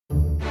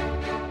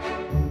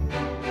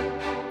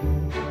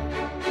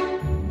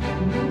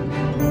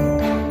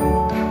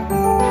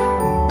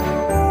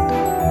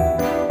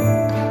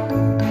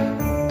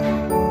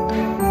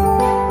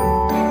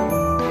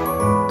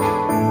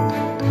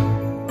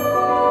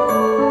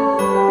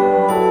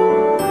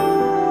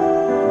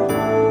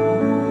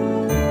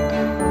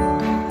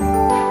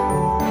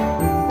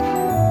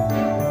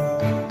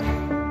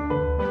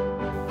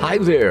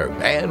there,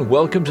 and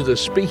welcome to the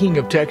Speaking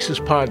of Texas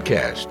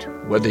podcast.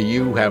 Whether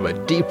you have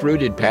a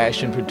deep-rooted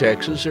passion for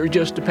Texas or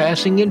just a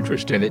passing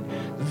interest in it,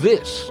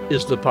 this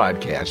is the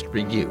podcast for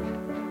you.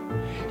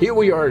 Here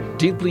we are,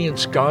 deeply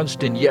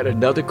ensconced in yet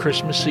another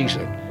Christmas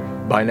season.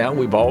 By now,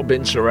 we've all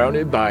been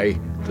surrounded by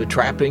the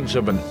trappings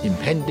of an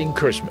impending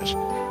Christmas,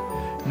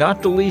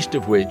 not the least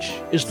of which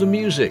is the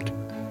music.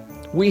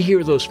 We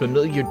hear those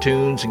familiar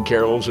tunes and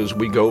carols as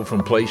we go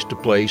from place to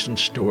place and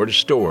store to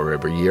store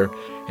every year,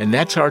 and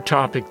that's our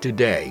topic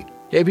today.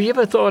 Have you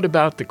ever thought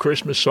about the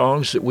Christmas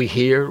songs that we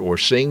hear or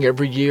sing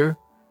every year?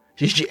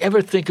 Did you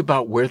ever think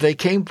about where they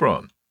came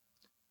from?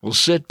 Well,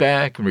 sit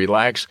back and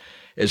relax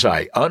as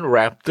I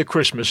unwrap the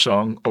Christmas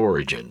song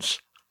origins.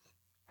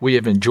 We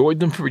have enjoyed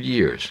them for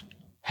years.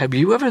 Have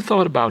you ever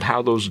thought about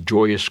how those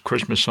joyous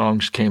Christmas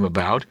songs came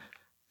about?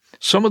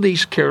 Some of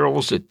these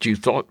carols that you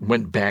thought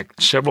went back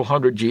several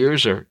hundred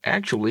years are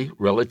actually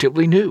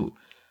relatively new.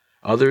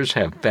 Others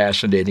have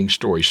fascinating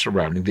stories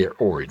surrounding their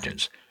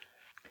origins.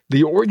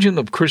 The origin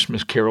of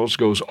Christmas carols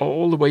goes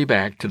all the way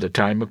back to the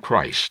time of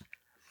Christ.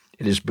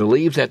 It is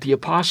believed that the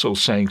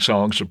apostles sang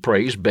songs of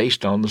praise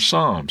based on the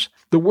Psalms.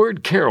 The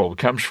word carol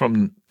comes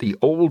from the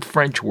old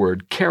French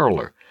word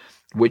caroler,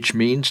 which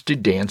means to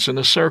dance in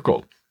a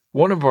circle.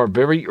 One of our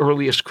very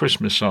earliest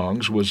Christmas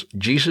songs was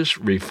Jesus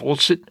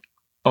Refulsit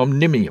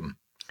Omnium.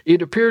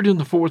 It appeared in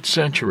the 4th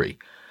century.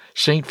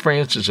 St.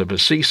 Francis of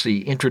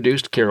Assisi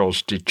introduced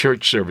carols to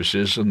church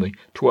services in the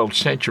 12th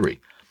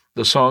century.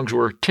 The songs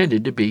were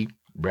tended to be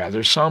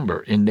rather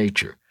somber in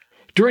nature.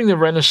 During the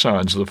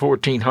Renaissance of the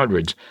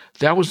 1400s,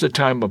 that was the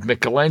time of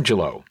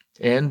Michelangelo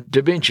and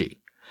Da Vinci.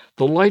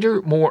 The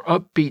lighter, more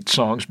upbeat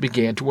songs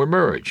began to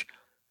emerge.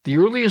 The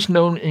earliest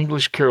known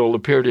English carol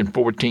appeared in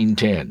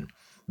 1410.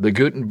 The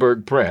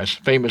Gutenberg Press,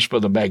 famous for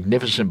the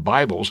magnificent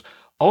Bibles,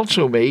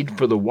 also made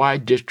for the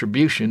wide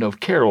distribution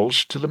of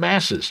carols to the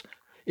masses.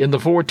 In the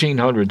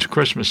 1400s,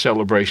 Christmas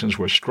celebrations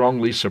were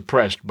strongly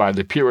suppressed by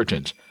the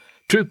Puritans.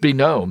 Truth be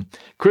known,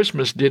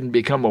 Christmas didn't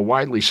become a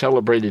widely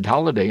celebrated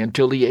holiday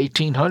until the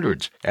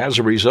 1800s. As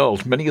a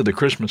result, many of the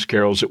Christmas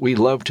carols that we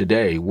love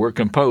today were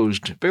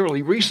composed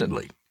fairly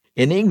recently.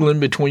 In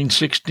England between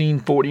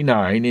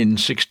 1649 and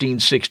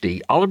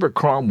 1660, Oliver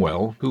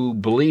Cromwell, who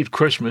believed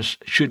Christmas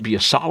should be a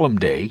solemn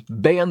day,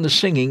 banned the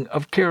singing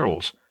of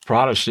carols.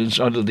 Protestants,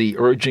 under the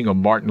urging of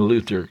Martin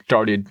Luther,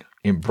 started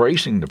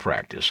embracing the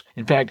practice.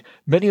 In fact,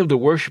 many of the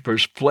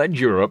worshippers fled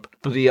Europe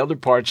for the other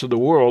parts of the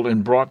world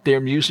and brought their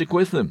music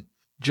with them.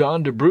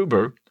 John de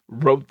Bruber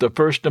wrote the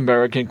first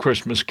American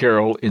Christmas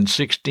carol in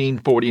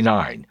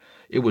 1649.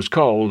 It was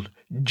called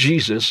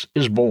Jesus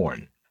is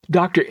Born.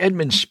 Dr.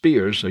 Edmund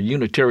Spears, a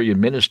Unitarian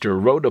minister,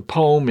 wrote a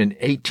poem in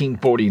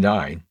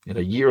 1849, and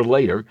a year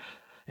later,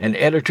 an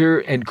editor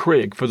and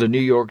critic for the New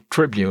York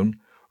Tribune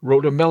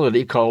wrote a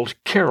melody called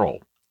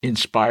Carol,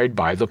 inspired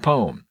by the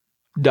poem.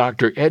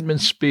 Dr.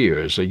 Edmund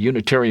Spears, a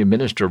Unitarian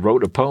minister,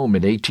 wrote a poem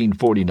in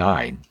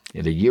 1849,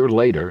 and a year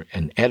later,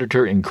 an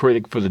editor and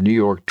critic for the New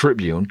York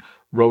Tribune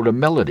wrote a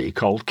melody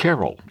called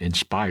Carol,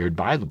 inspired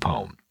by the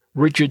poem.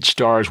 Richard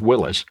Stars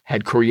Willis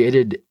had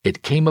created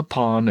It Came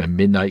Upon a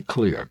Midnight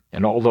Clear,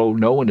 and although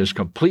no one is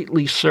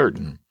completely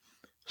certain,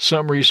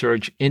 some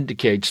research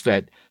indicates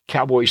that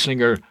cowboy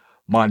singer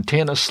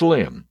Montana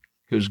Slim,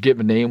 whose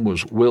given name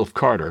was Wilf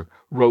Carter,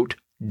 wrote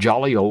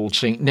Jolly Old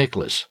St.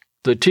 Nicholas.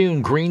 The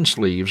tune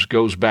Greensleeves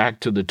goes back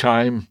to the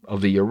time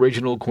of the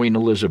original Queen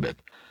Elizabeth.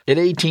 In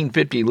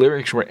 1850,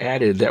 lyrics were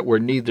added that were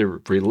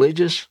neither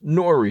religious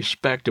nor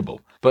respectable.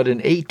 But in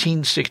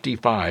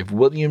 1865,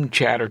 William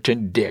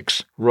Chatterton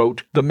Dix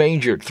wrote The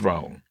Manger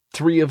Throne.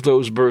 3 of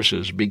those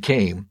verses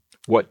became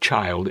What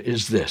Child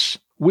Is This?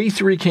 We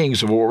Three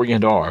Kings of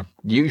Orient Are,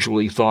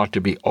 usually thought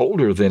to be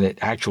older than it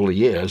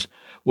actually is,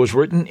 was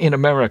written in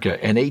America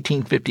in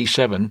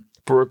 1857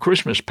 for a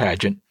Christmas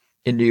pageant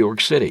in New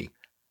York City.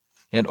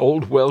 An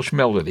old Welsh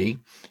melody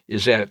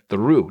is at the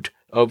root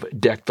of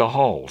Deck the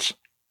Halls.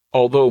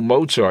 Although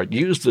Mozart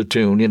used the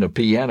tune in a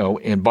piano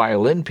and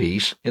violin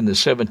piece in the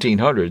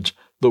 1700s,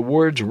 the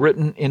words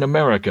written in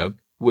America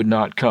would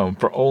not come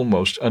for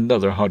almost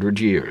another 100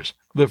 years.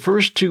 The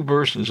first 2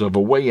 verses of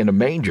Away in a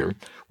Manger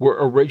were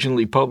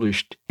originally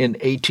published in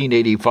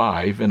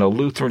 1885 in a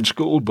Lutheran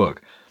school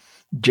book.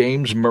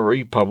 James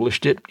Murray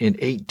published it in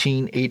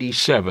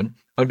 1887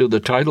 under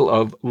the title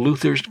of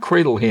Luther's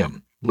Cradle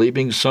Hymn,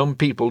 leaving some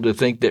people to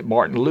think that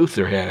Martin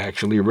Luther had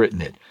actually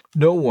written it.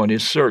 No one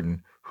is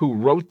certain who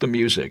wrote the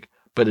music,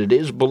 but it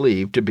is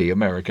believed to be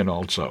American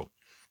also.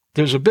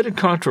 There's a bit of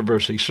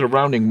controversy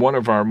surrounding one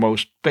of our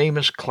most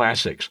famous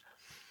classics.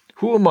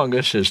 Who among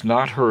us has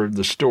not heard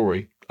the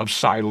story of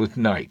Silent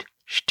Night,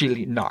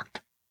 Stille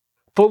Nacht?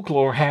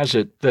 Folklore has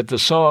it that the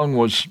song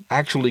was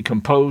actually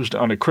composed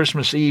on a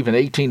Christmas Eve in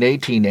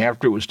 1818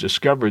 after it was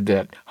discovered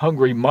that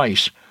hungry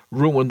mice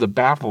ruined the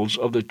baffles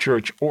of the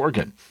church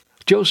organ.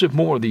 Joseph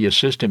Moore, the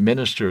assistant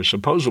minister,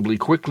 supposedly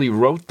quickly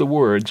wrote the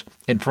words,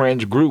 and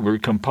Franz Gruber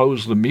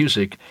composed the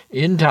music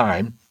in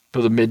time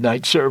for the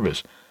midnight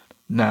service.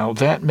 Now,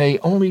 that may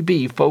only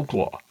be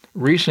folklore.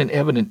 Recent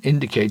evidence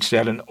indicates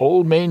that an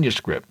old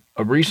manuscript,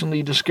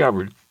 recently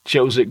discovered,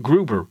 shows that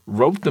Gruber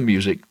wrote the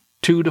music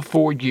 2 to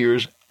 4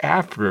 years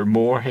after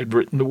Moore had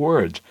written the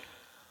words.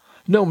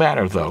 No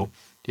matter, though,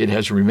 it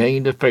has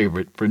remained a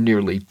favorite for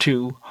nearly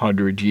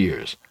 200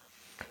 years.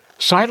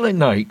 Silent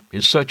Night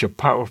is such a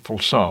powerful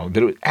song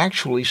that it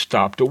actually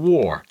stopped a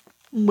war.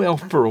 Well,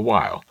 for a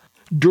while.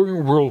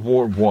 During World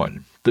War I,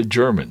 the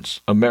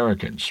Germans,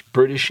 Americans,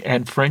 British,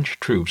 and French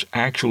troops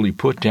actually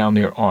put down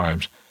their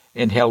arms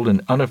and held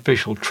an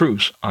unofficial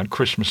truce on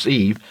Christmas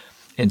Eve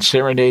and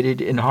serenaded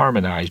and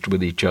harmonized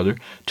with each other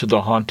to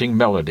the haunting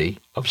melody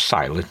of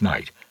Silent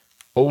Night.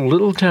 Old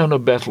little town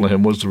of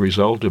Bethlehem was the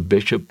result of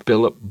Bishop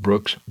Philip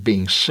Brooks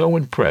being so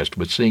impressed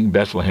with seeing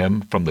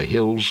Bethlehem from the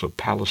hills of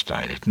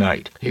Palestine at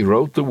night. He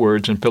wrote the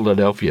words in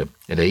Philadelphia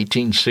in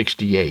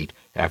 1868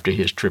 after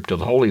his trip to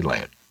the Holy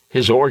Land.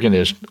 His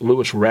organist,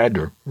 Louis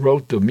Radner,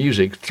 wrote the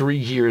music 3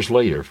 years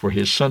later for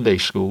his Sunday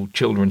school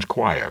children's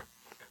choir.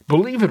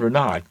 Believe it or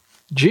not,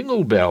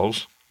 Jingle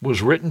Bells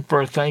was written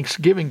for a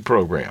Thanksgiving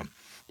program.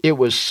 It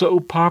was so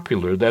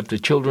popular that the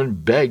children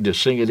begged to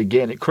sing it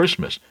again at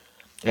Christmas,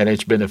 and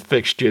it's been a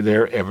fixture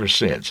there ever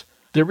since.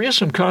 There is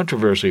some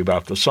controversy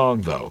about the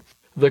song, though.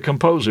 The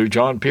composer,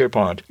 John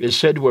Pierpont, is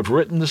said to have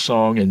written the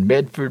song in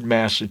Medford,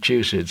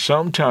 Massachusetts,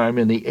 sometime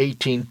in the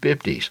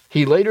 1850s.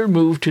 He later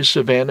moved to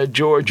Savannah,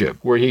 Georgia,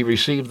 where he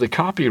received the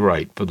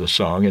copyright for the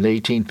song in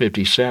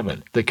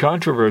 1857. The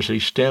controversy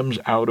stems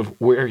out of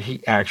where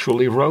he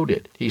actually wrote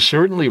it. He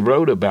certainly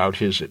wrote about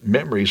his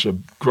memories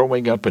of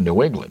growing up in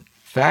New England.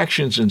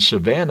 Factions in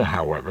Savannah,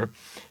 however,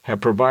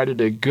 have provided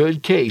a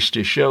good case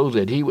to show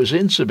that he was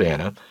in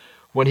Savannah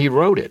when he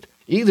wrote it.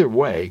 Either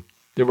way,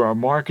 there are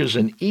markers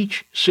in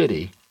each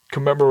city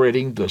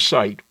commemorating the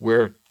site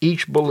where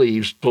each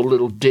believes the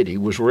little ditty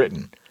was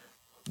written.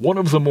 One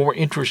of the more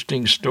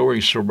interesting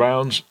stories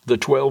surrounds the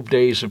 12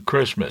 days of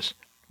Christmas.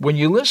 When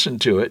you listen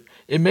to it,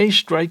 it may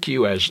strike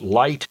you as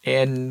light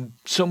and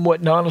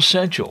somewhat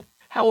non-essential.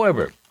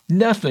 However,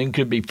 nothing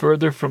could be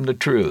further from the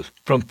truth.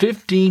 From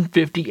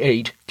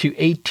 1558 to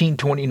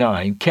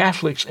 1829,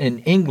 Catholics in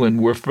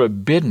England were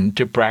forbidden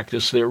to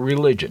practice their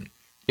religion.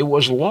 It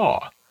was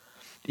law.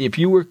 If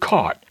you were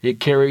caught, it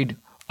carried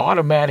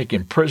automatic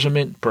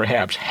imprisonment,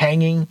 perhaps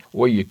hanging,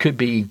 or you could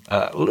be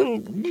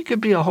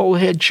a whole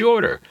head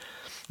shorter.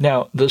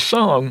 Now, the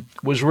song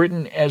was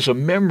written as a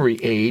memory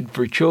aid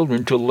for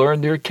children to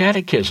learn their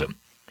catechism.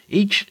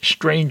 Each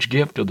strange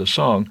gift of the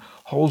song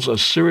holds a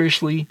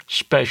seriously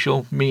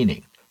special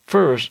meaning.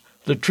 First,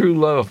 the true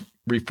love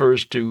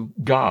refers to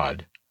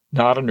God,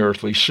 not an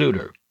earthly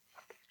suitor.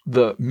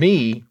 The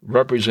me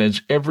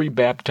represents every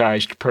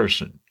baptized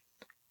person.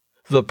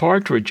 The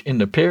partridge in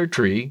the pear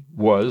tree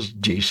was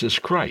Jesus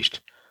Christ.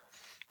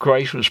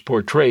 Christ was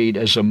portrayed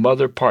as a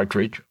mother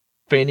partridge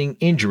feigning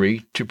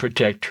injury to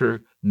protect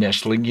her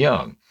nestling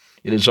young.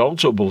 It is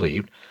also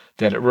believed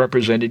that it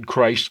represented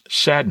Christ's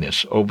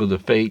sadness over the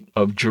fate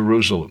of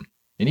Jerusalem.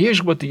 And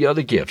here's what the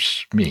other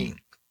gifts mean.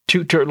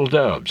 2 turtle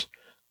doves,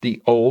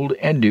 the Old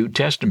and New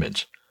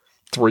Testaments.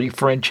 3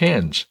 French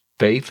hens,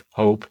 faith,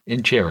 hope,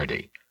 and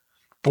charity.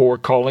 4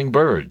 calling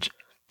birds,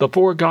 the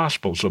 4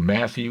 Gospels of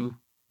Matthew,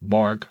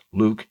 Mark,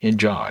 Luke, and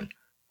John.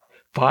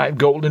 5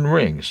 golden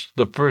rings,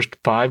 the first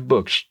 5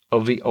 books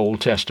of the Old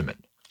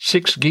Testament.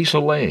 6 geese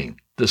a-laying,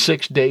 the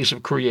 6 days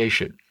of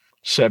creation.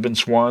 7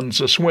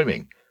 swans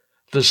a-swimming,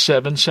 the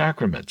 7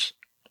 sacraments.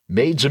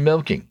 Maids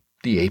a-milking,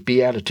 the 8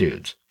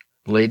 Beatitudes.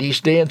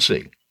 Ladies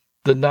dancing,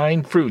 the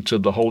 9 fruits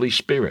of the Holy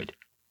Spirit.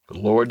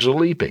 Lords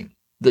a-leaping,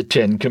 the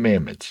 10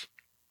 commandments.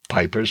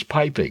 Pipers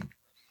piping,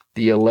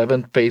 the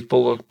 11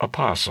 faithful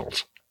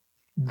apostles.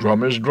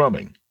 Drummers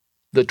drumming,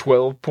 the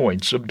 12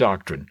 points of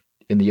doctrine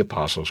in the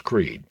Apostles'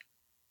 Creed.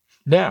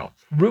 Now,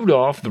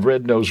 Rudolph the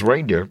Red-Nosed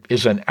Reindeer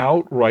is an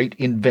outright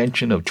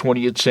invention of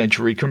 20th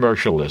century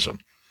commercialism.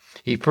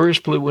 He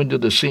first flew into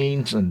the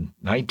scenes in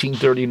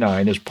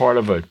 1939 as part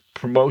of a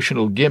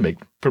promotional gimmick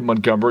for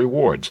Montgomery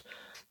Ward's.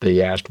 They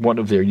asked one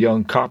of their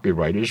young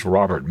copywriters,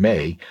 Robert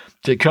May,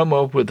 to come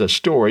up with a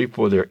story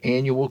for their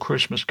annual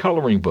Christmas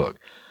coloring book.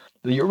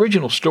 The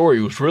original story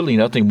was really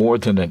nothing more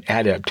than an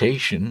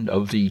adaptation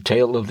of the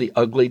tale of the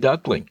Ugly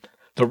Duckling.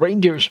 The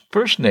reindeer's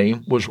first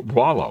name was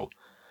Rollo,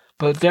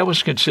 but that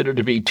was considered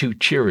to be too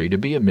cheery to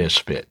be a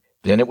misfit.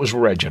 Then it was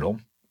Reginald,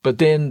 but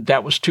then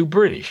that was too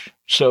British,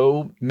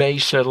 so May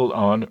settled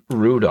on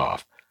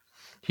Rudolph.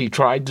 He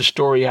tried the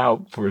story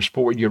out for his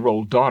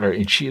 4-year-old daughter,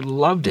 and she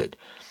loved it.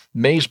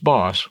 May's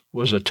boss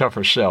was a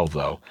tougher sell,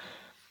 though.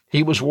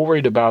 He was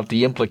worried about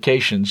the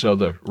implications of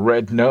the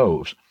red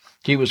nose.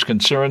 He was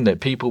concerned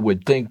that people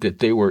would think that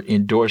they were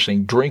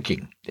endorsing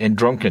drinking and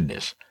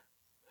drunkenness.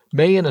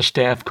 May and a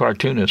staff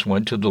cartoonist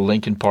went to the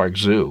Lincoln Park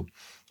Zoo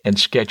and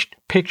sketched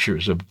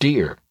pictures of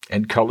deer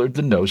and colored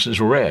the noses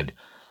red.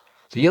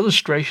 The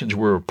illustrations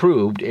were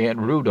approved,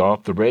 and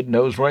Rudolph the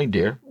Red-Nosed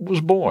Reindeer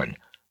was born.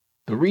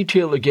 The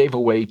retailer gave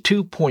away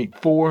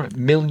 2.4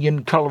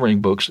 million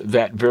coloring books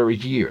that very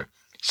year,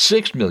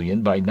 6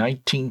 million by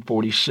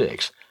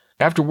 1946.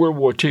 After World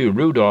War II,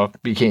 Rudolph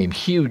became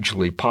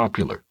hugely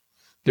popular.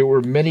 There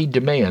were many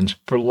demands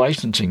for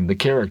licensing the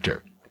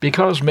character.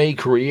 Because May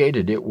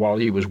created it while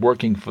he was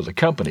working for the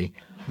company,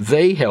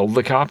 They held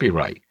the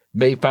copyright.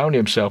 May found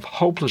himself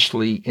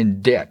hopelessly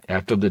in debt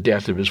after the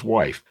death of his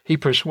wife. He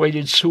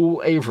persuaded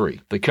Sewell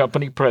Avery, the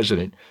company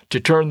president,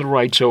 to turn the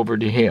rights over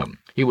to him.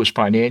 He was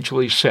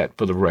financially set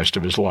for the rest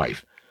of his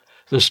life.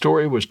 The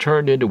story was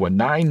turned into a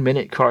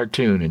 9-minute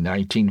cartoon in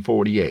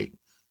 1948.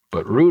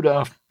 But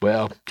Rudolph,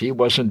 well, he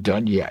wasn't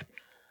done yet.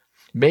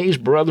 May's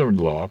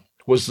brother-in-law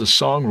was the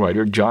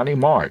songwriter Johnny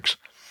Marks.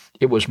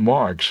 It was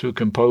Marks who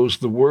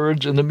composed the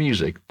words and the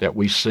music that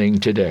we sing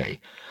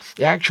today.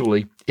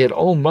 Actually, it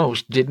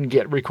almost didn't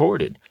get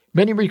recorded.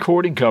 Many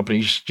recording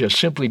companies just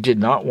simply did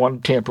not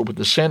want to tamper with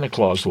the Santa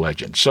Claus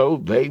legend,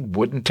 so they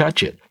wouldn't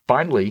touch it.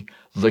 Finally,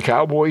 the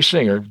cowboy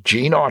singer,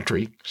 Gene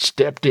Autry,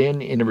 stepped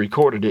in and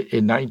recorded it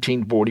in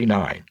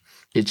 1949.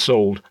 It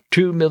sold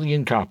 2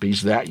 million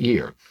copies that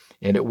year,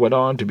 and it went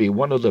on to be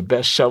one of the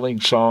best-selling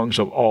songs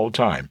of all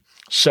time,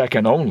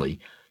 second only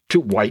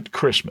to White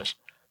Christmas.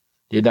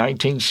 In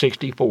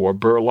 1964,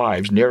 Burl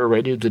Ives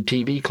narrated the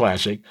TV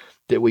classic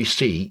that we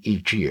see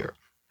each year.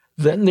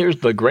 Then there's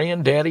the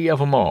granddaddy of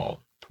them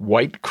all,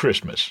 White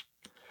Christmas.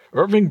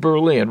 Irving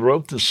Berlin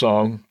wrote the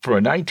song for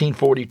a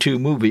 1942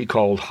 movie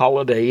called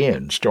Holiday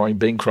Inn, starring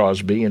Bing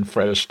Crosby and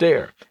Fred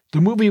Astaire. The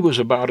movie was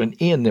about an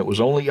inn that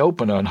was only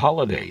open on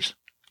holidays.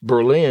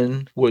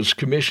 Berlin was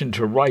commissioned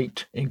to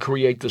write and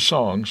create the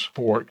songs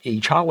for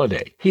each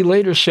holiday. He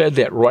later said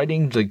that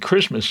writing the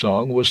Christmas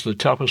song was the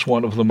toughest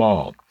one of them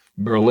all.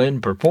 Berlin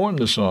performed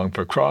the song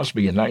for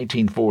Crosby in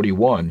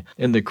 1941,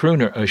 and the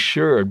crooner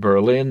assured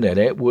Berlin that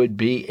it would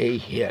be a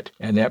hit,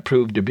 and that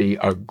proved to be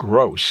a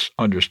gross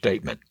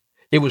understatement.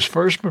 It was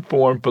first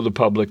performed for the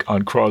public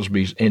on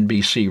Crosby's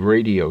NBC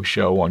radio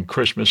show on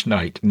Christmas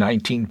night,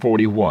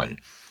 1941.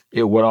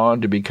 It went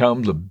on to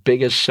become the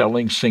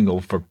biggest-selling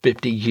single for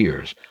 50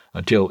 years,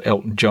 until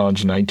Elton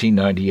John's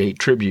 1998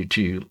 tribute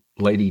to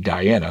Lady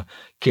Diana,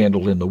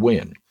 Candle in the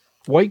Wind.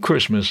 White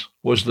Christmas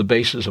was the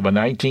basis of a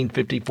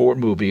 1954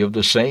 movie of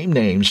the same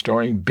name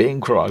starring Bing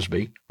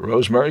Crosby,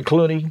 Rosemary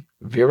Clooney,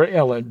 Vera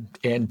Ellen,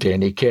 and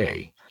Danny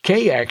Kaye.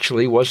 Kaye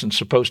actually wasn't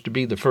supposed to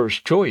be the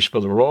first choice for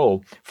the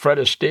role. Fred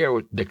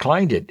Astaire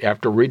declined it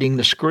after reading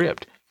the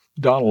script.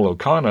 Donald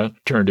O'Connor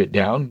turned it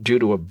down due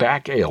to a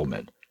back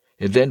ailment.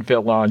 It then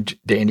fell on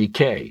Danny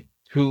Kaye,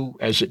 who,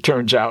 as it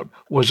turns out,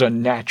 was a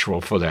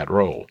natural for that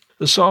role.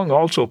 The song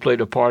also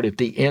played a part at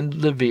the end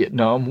of the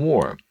Vietnam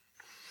War.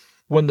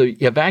 When the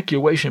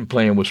evacuation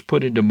plan was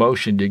put into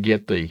motion to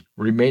get the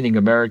remaining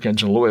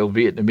Americans and loyal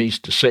Vietnamese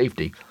to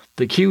safety,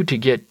 the cue to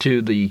get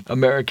to the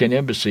American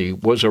embassy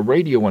was a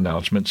radio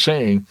announcement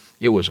saying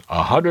it was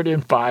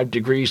 105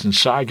 degrees in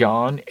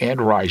Saigon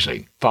and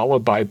rising,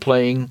 followed by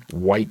playing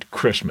White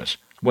Christmas.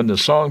 When the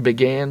song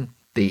began,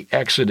 the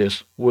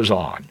exodus was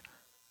on.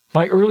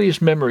 My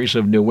earliest memories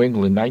of New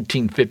England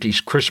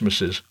 1950s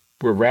Christmases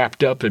were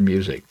wrapped up in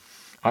music.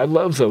 I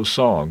love those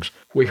songs.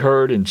 We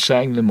heard and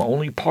sang them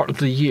only part of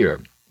the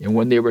year, and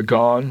when they were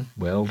gone,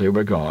 well, they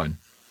were gone.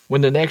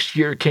 When the next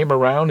year came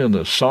around and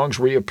the songs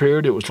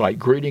reappeared, it was like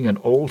greeting an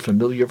old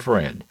familiar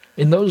friend.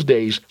 In those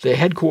days, the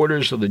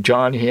headquarters of the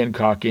John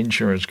Hancock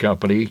Insurance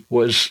Company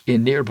was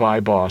in nearby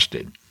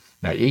Boston.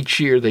 Now, each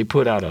year they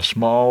put out a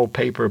small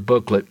paper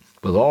booklet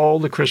with all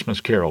the Christmas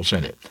carols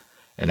in it,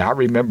 and I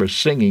remember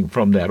singing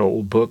from that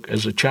old book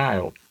as a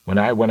child. When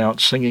I went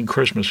out singing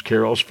Christmas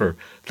carols for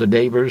the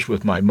neighbors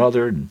with my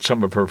mother and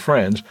some of her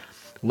friends.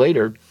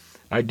 Later,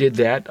 I did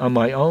that on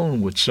my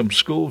own with some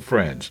school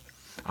friends.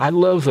 I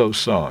love those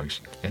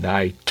songs, and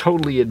I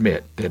totally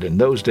admit that in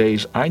those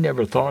days I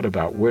never thought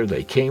about where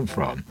they came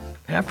from.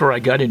 After I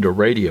got into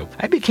radio,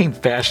 I became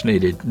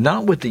fascinated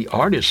not with the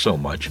artists so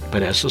much,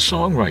 but as the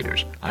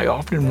songwriters. I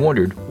often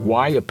wondered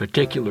why a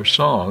particular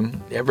song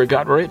ever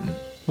got written.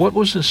 What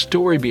was the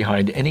story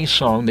behind any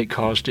song that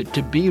caused it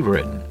to be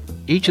written?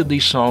 Each of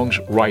these songs'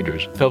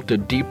 writers felt a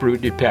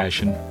deep-rooted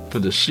passion for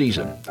the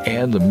season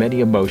and the many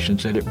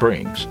emotions that it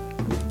brings.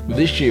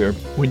 This year,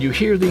 when you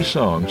hear these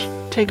songs,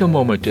 take a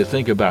moment to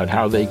think about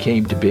how they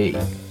came to be.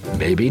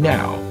 Maybe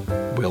now,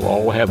 we'll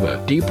all have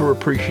a deeper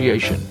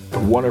appreciation for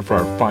one of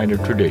our finer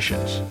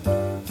traditions.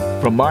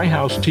 From my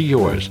house to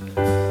yours,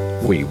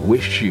 we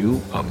wish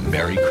you a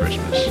Merry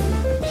Christmas.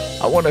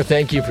 I want to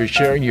thank you for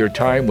sharing your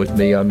time with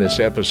me on this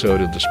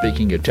episode of the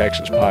Speaking of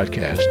Texas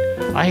podcast.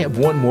 I have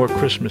one more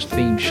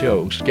Christmas-themed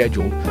show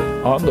scheduled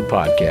on the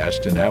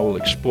podcast, and I will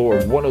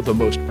explore one of the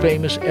most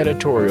famous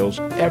editorials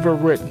ever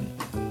written.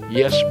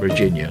 Yes,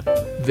 Virginia,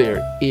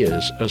 there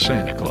is a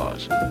Santa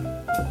Claus.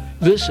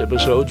 This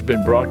episode's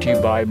been brought to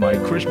you by my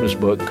Christmas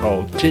book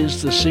called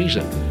 'Tis the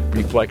Season,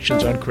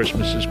 Reflections on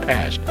Christmases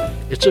Past.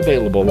 It's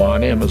available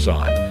on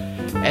Amazon.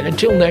 And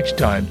until next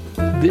time,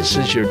 this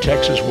is your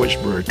Texas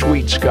Whisperer,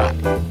 Tweed Scott.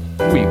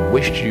 We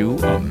wish you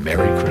a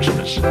Merry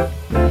Christmas.